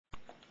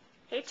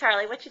Hey,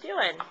 Charlie, what you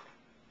doing?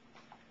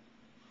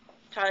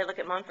 Charlie, look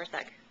at Mom for a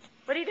sec.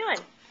 What are you doing?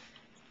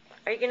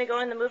 Are you going to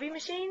go in the movie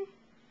machine?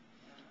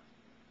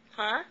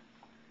 Huh?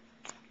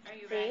 Are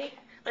you See? ready?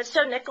 Let's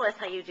show Nicholas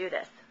how you do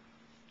this.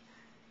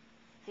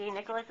 See,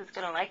 Nicholas is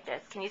going to like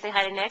this. Can you say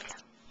hi to Nick?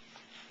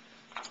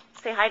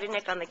 Say hi to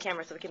Nick on the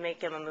camera so we can make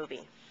him a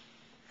movie.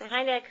 Say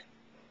hi, Nick.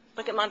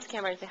 Look at Mom's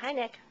camera and say hi,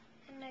 Nick.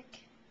 Hi, Nick.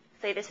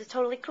 Say, this is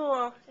totally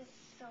cool. This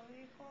is so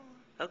really cool.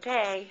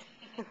 Okay.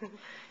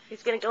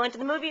 He's going to go into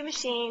the movie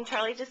machine.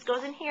 Charlie just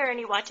goes in here and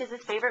he watches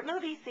his favorite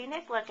movie. See,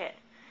 Nick, look it.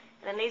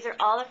 And then these are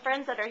all the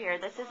friends that are here.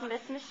 This is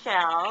Miss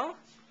Michelle.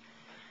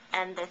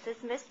 And this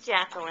is Miss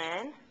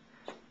Jacqueline.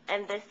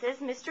 And this is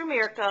Mr.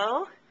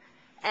 Mirko.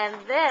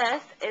 And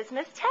this is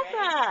Miss Tessa.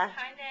 Hi,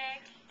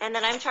 Nick. And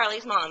then I'm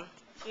Charlie's mom.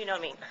 You know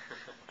me.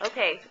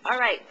 Okay. All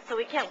right. So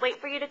we can't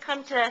wait for you to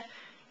come to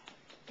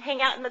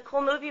hang out in the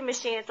cool movie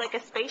machine. It's like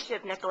a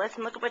spaceship, Nicholas.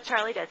 And look at what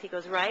Charlie does. He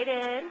goes right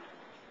in.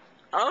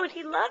 Oh, and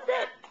he loved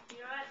it. You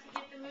know what? To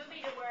get the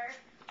movie to work,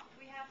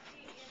 we have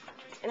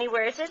to... And he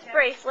wears his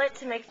bracelet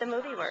to make the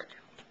movie work.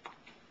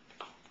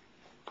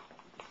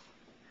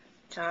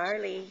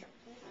 Charlie.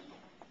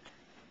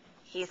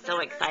 He's so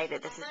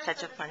excited. This is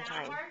such a fun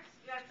time. You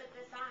gotta put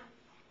this on.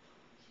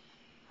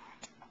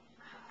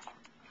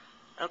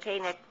 Okay,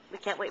 Nick, we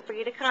can't wait for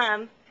you to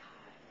come.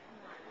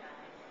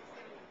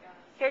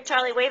 Here,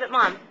 Charlie, wave at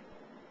Mom.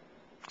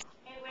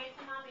 Hey, wave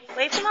to Mommy.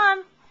 Wave to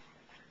Mom.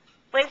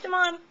 Wave to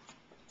Mom.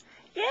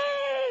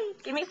 Yay!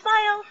 Give me a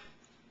smile.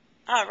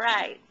 All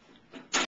right.